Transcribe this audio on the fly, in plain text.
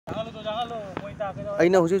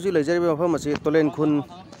ꯑꯩꯅ ꯍꯧꯖꯤꯛ ꯍꯧꯖꯤꯛ ꯂꯩꯖꯔꯤꯕ ꯃꯐꯝ ꯑꯁꯤ ꯇꯣꯂꯦꯟꯈꯨꯟ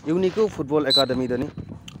ꯌꯨꯅꯤꯀꯣ ꯐꯨꯠꯕꯣꯜ ꯑꯦꯀꯥꯗꯃꯤꯗꯅꯤ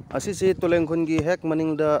ꯑꯁꯤꯁꯤ ꯇꯣꯂꯦꯟꯈꯨꯟꯒꯤ ꯍꯦꯛ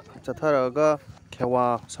ꯃꯅꯤꯡꯗ ꯆꯠꯊꯔꯛꯑꯒ ꯈꯦꯋꯥ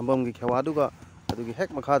ꯁꯝꯕꯝꯒꯤ ꯈꯦꯋꯥꯗꯨꯒ ꯑꯗꯨꯒꯤ ꯍꯦꯛ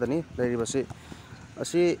ꯃꯈꯥꯗꯅꯤ ꯂꯩꯔꯤꯕꯁꯤ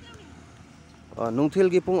ꯑꯁꯤ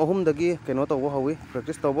ꯅꯨꯡꯊꯤꯜꯒꯤ ꯄꯨꯡ 3ꯗꯒꯤ ꯀꯩꯅꯣ ꯇꯧꯕ ꯍꯧꯏ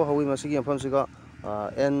ꯄ꯭ꯔꯦꯛꯇꯤꯁ ꯇꯧꯕ ꯍꯧꯏ ꯃꯁꯤꯒꯤ ꯃꯐꯝꯁꯤꯒ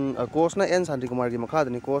ꯀꯣꯆꯅ ꯑꯦꯟ ꯁꯥꯟꯇꯤ ꯀꯨꯃꯥꯔꯒꯤ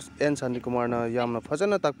ꯃꯈꯥꯗꯅꯤ ꯀꯣꯆ ꯑꯦꯟ ꯁꯥꯟꯇꯤ ꯀꯨꯃꯥꯔꯅ ꯌꯥꯝꯅ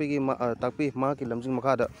ꯐꯖꯅ ꯇꯥꯛꯄꯤ ꯃꯍꯥꯛꯀꯤ ꯂꯝꯖꯤꯡ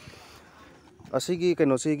ꯃꯈꯥꯗ ꯑꯁꯤꯒꯤ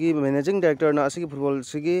ꯀꯩꯅꯣꯁꯤꯒꯤ ꯃꯦꯅꯦꯖꯤꯡ ꯗꯥꯏꯔꯦꯛꯇꯔꯅ ꯑꯁꯤꯒꯤ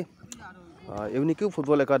ꯐꯨꯠꯕꯣꯜꯁꯤꯒꯤ ꯌꯨꯅꯤꯀꯣ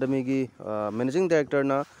football ꯑꯦꯀꯥꯗꯃꯤꯒꯤ managing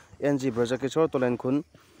ꯗꯥꯏꯔꯦꯛꯇꯔꯅ N.G.. Brush Kishore ꯇꯣꯂꯦꯟꯈꯨꯟ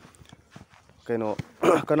ꯀꯩꯅꯣ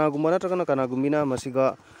ꯀꯅꯥꯒꯨꯝꯕ ꯅꯠꯇ꯭ꯔꯒꯅ ꯀꯅꯥꯒꯨꯝꯕꯤꯅ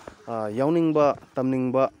ꯃꯁꯤꯒ ꯌꯥꯎꯅꯤꯡꯕ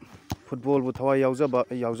ꯇꯝꯅꯤꯡꯕ ꯐꯨꯠꯕꯣꯜꯕꯨ ꯊꯋꯥꯏ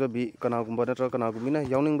ꯌꯥꯎꯖꯕꯤ ꯀꯅꯥꯒꯨꯝꯕ ꯅꯠꯇ꯭ꯔꯒ ꯀꯅꯥꯒꯨꯝꯕꯤꯅ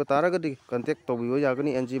ꯌꯥꯎꯅꯤꯡꯕ ꯇꯥꯔꯒꯗꯤ ꯀꯟꯇꯦꯛ ꯇꯧꯕꯤꯕ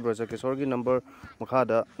ꯌꯥꯒꯅꯤ ꯑꯦꯟ.ꯖꯤ. ꯕ꯭ꯔꯖ ꯀꯤꯁꯣꯔꯒꯤ ꯅꯝꯕꯔ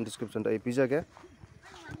ꯃꯈꯥꯗ ꯗꯤꯁꯀ꯭ꯔꯤꯞꯁꯟꯗ ꯑꯩ ꯄꯤꯖꯒꯦ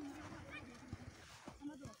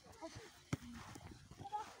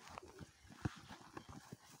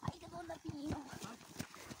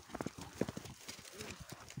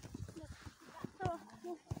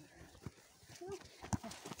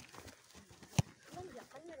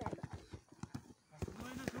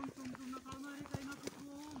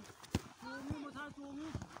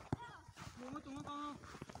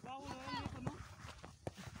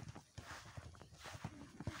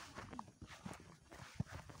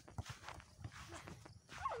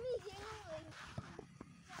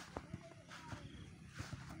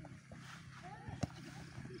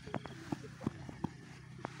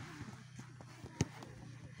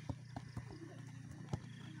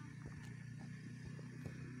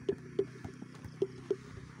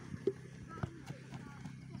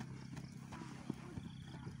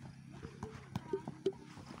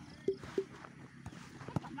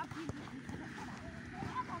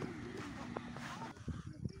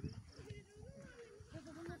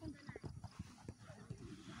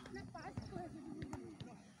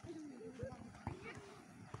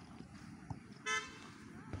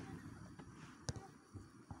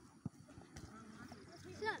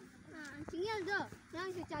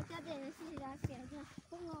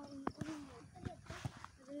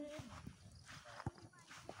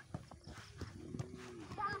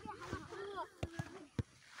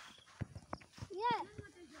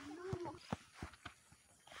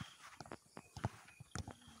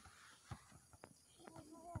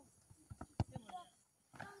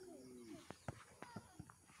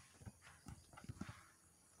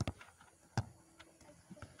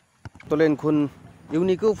ꯇꯣꯂꯦꯟꯈꯨꯟ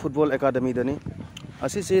ꯌꯨꯅꯤꯀꯣ ꯐꯨꯠꯕꯣꯜ ꯑꯦꯀꯥꯗꯃꯤꯗꯅꯤ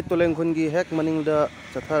ꯑꯁꯤꯁꯤ ꯇꯣꯂꯦꯟꯈꯨꯟꯒꯤ ꯍꯦꯛ ꯃꯅꯤꯡꯗ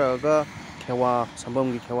ꯆꯠꯊꯔꯛꯑꯒ ꯈꯦꯋꯥ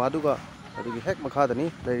ꯁꯝꯕꯝꯒꯤ ꯈꯦꯋꯥꯗꯨꯒ ꯑꯗꯨꯒꯤ ꯍꯦꯛ ꯃꯈꯥꯗꯅꯤ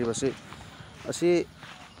ꯂꯩꯔꯤꯕꯁꯤ ꯑꯁꯤ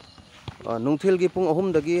ꯅꯨꯡꯊꯤꯜꯒꯤ ꯄꯨꯡ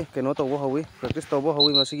 3ꯗꯒꯤ ꯀꯩꯅꯣ ꯇꯧꯕ ꯍꯧꯏ ꯄ꯭ꯔꯦꯛꯇꯤꯁ ꯇꯧꯕ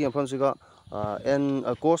ꯍꯧꯏ ꯃꯁꯤꯒꯤ ꯃꯐꯝꯁꯤꯒ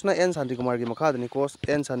ꯀꯣꯆꯅ ꯑꯦꯟ ꯁꯥꯟꯇꯤ ꯀꯨꯃꯥꯔꯒꯤ ꯃꯈꯥꯗꯅꯤ ꯀꯣꯆ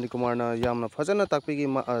ꯑꯦꯟ ꯁꯥꯟꯇꯤ ꯀꯨꯃꯥꯔꯅ ꯌꯥꯝꯅ ꯐꯖꯅ ꯇꯥꯛꯄꯤ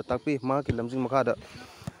ꯃꯍꯥꯛꯀꯤ ꯂꯝꯖꯤꯡ ꯃꯈꯥꯗ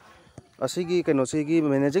ꯑꯁꯤꯒꯤ ꯀꯩꯅꯣꯁꯤꯒꯤ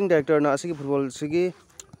ꯃꯦꯅꯦꯖꯤꯡ ꯗꯥꯏꯔꯦꯛꯇꯔꯅ ꯑꯁꯤꯒꯤ ꯐꯨꯠꯕꯣꯜꯁꯤꯒꯤ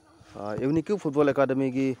ꯌꯨꯅꯤꯀꯣ football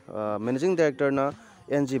ꯑꯦꯀꯥꯗꯃꯤꯒꯤ managing ꯗꯥꯏꯔꯦꯛꯇꯔꯅ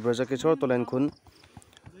N.G.. Brush Kishore ꯇꯣꯂꯦꯟꯈꯨꯟ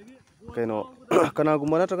ꯀꯩꯅꯣ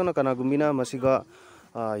ꯀꯅꯥꯒꯨꯝꯕ ꯅꯠꯇ꯭ꯔꯒꯅ ꯀꯅꯥꯒꯨꯝꯕꯤꯅ ꯃꯁꯤꯒ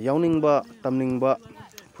ꯌꯥꯎꯅꯤꯡꯕ ꯇꯝꯅꯤꯡꯕ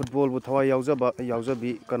ꯐꯨꯠꯕꯣꯜꯕꯨ ꯊꯋꯥꯏ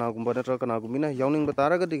ꯌꯥꯎꯖꯕꯤ ꯀꯅꯥꯒꯨꯝꯕ ꯅꯠꯇ꯭ꯔꯒ ꯀꯅꯥꯒꯨꯝꯕꯤꯅ ꯌꯥꯎꯅꯤꯡꯕ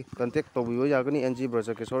ꯇꯥꯔꯒꯗꯤ ꯀꯟꯇꯦꯛ ꯇꯧꯕꯤꯕ ꯌꯥꯒꯅꯤ ꯑꯦꯟ.ꯖꯤ.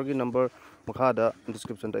 ꯕ꯭ꯔꯖ ꯀꯤꯁꯣꯔꯒꯤ ꯅꯝꯕꯔ ꯃꯈꯥꯗ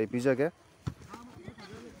ꯗꯤꯁꯀ꯭ꯔꯤꯞꯁꯟꯗ ꯑꯩ ꯄꯤꯖꯒꯦ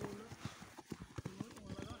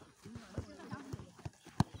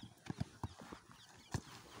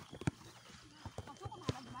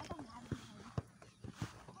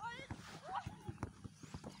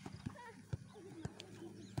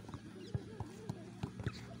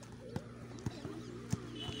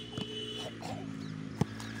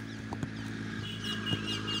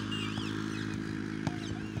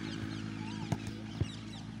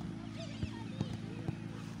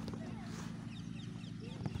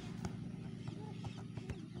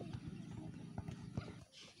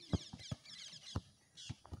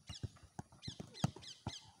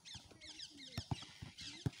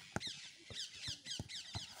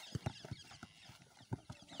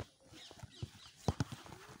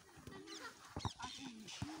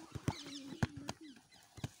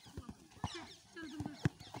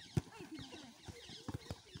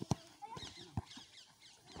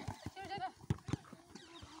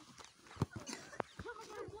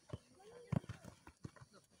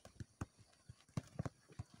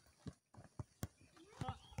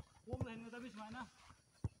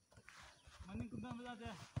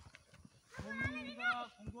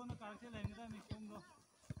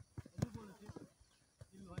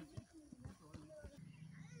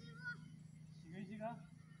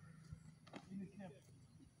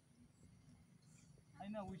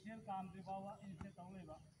ꯑꯩꯅ ꯋꯤꯁꯦꯜ ꯀꯥꯝꯗ꯭ꯔꯤ ꯐꯥꯎꯕ ꯏꯟꯁꯦꯠ ꯇꯧ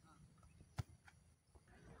ꯂꯩꯕ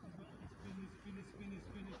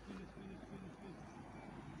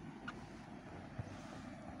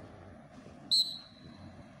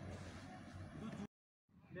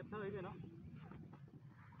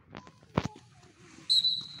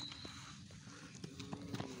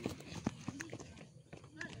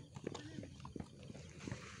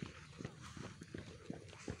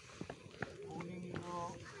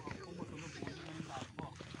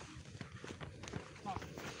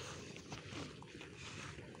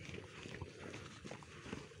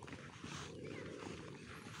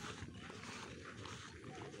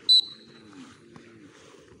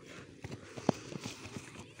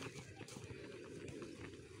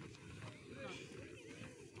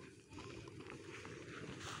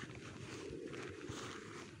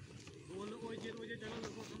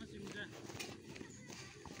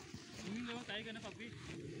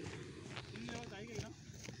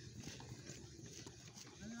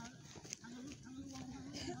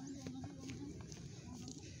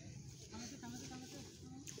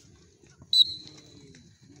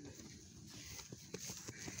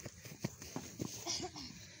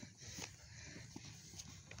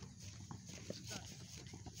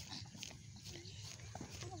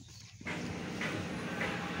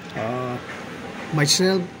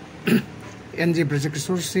Myself, NG Braja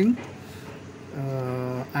Kishore Singh.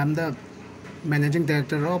 I'm the managing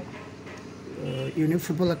director of Unique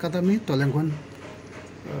Football Academy, Tolenkhun,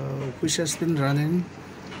 which has been running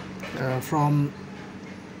from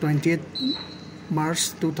 20th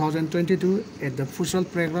March 2022 at the futsal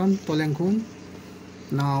playground, Tolenkhun.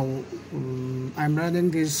 Now, I'm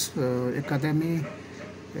running this academy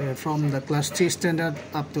from the class 3 standard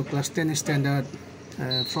up to class 10 standard.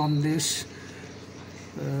 From this,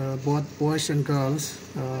 both boys and girls.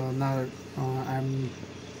 Now,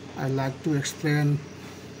 I'd like to explain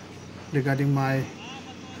regarding my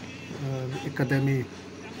academy.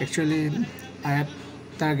 Actually, I have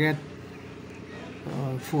target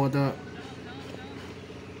for the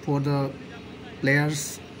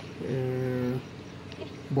players,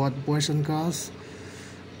 both boys and girls.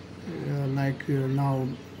 Now,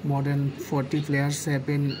 more than 40 players have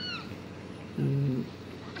been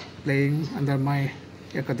playing under my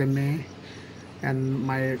academy, and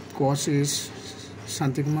my coach is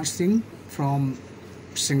Shanti from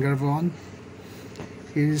Singha.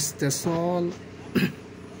 He is the sole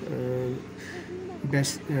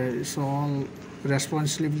sole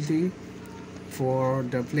responsibility for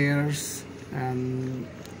the players, and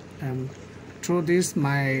through this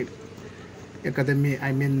my academy,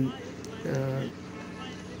 I mean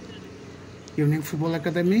Unique Football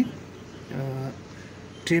Academy,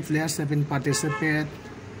 3 players have been participated,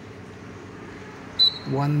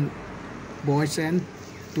 1 boys and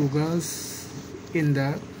 2 girls in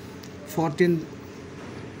the 14th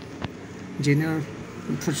Junior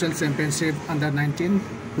Futsal Championship under 19,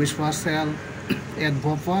 which was held at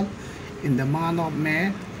Bhopal in the month of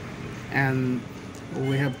May, and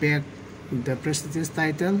we have bagged the prestigious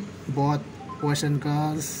title, both boys and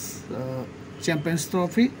girls Champions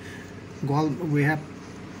Trophy. We have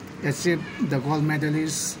achieved the gold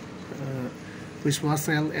medalist, which was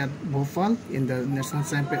held at Bhopal in the National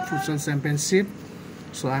Futsal Championship.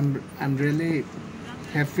 So I'm really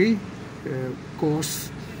happy.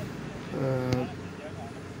 Course,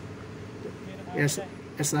 as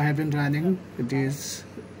I have been running this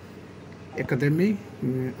academy,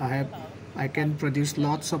 I can produce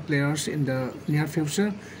lots of players in the near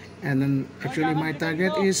future, and then actually my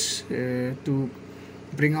target is to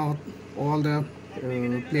bring out all the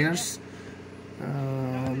players.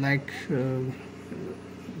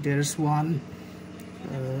 There's one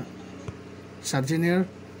sub-junior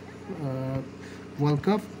World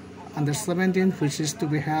Cup under 17, which is to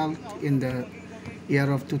be held in the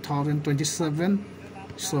year of 2027.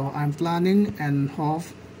 So I'm planning and hope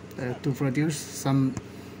to produce some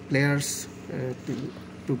players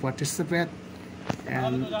to participate,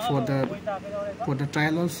 and for the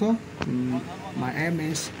trial also, my aim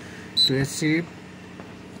is to achieve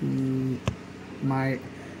my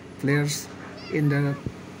players in the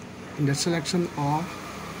selection of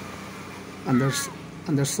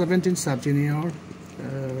under 17 sub-junior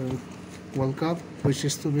World Cup, which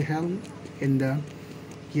is to be held in the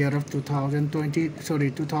year of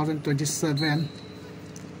 2027.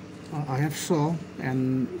 I have so,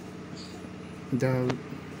 and the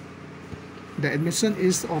admission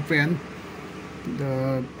is open.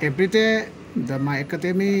 Every day my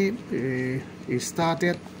academy is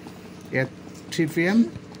started at 3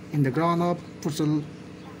 p.m. in the ground of futsal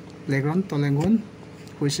playground Tolenkhun,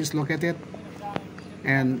 which is located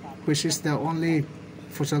and which is the only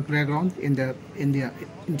futsal playground in the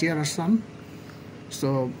entire Assam.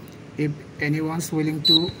 So if anyone's willing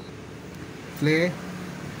to play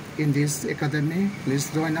in this academy, please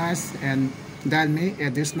join us and dial me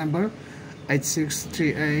at this number.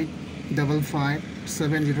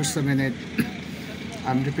 8638557078.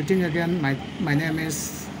 I'm repeating again, my name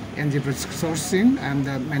is Kishore Singh. I'm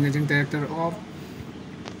the Managing Director of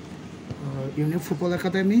Unique Football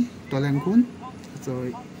Academy, Tolenkhun.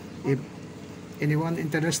 So if anyone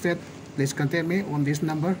interested, please contact me on this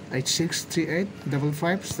number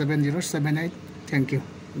 8638557078. Thank you.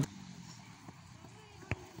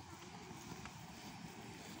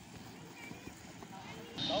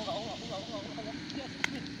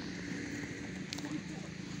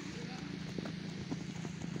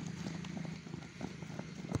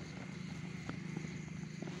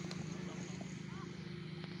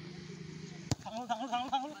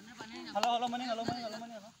 Halo mani halo.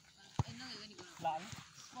 Lalu.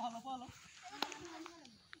 Halo.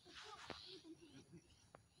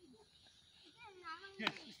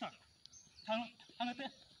 Yes, start. Thang te.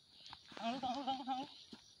 Thang.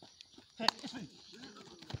 Hey, spin.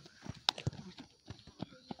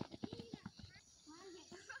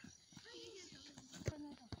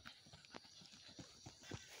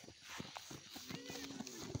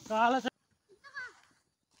 Kala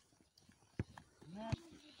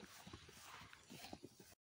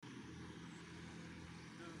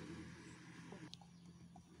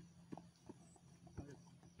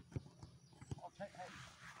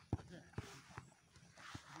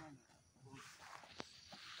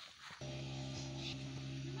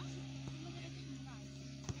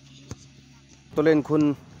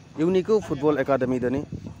Tolenkhun Unique Football Academy dani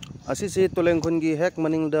asisi Tolenkhun gi hek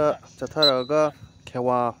maningda chatharaga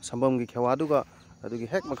khewa sambam gi khewa duga adugi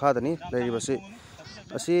hek makha dani leiribasi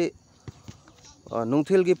asi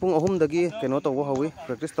nungthil gi pung ahum dagi keno tawbo hawi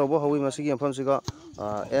practice tawbo hawi masigi ampham siga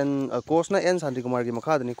coach na Shanti Kumar gi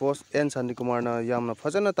makha dani coach Shanti Kumar na yamna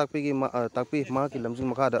fajana takpi ma ki lamjing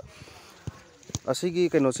makha da asigi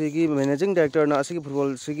keno sigi managing director na asigi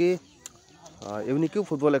football sigi Unique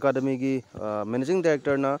Football Academy gi Managing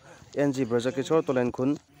Director na Braja Kishore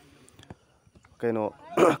Tolenkhun kaino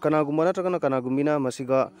kanagumba natragana kanagumina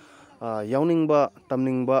masiga yawningba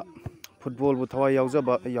tamningba football bu thawai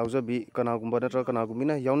yawjabi kanagumba natraga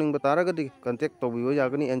kanagumina yawningba taragadi contact tawbiyo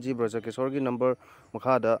yagani Braja Kishore gi number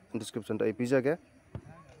makhada description ta epijage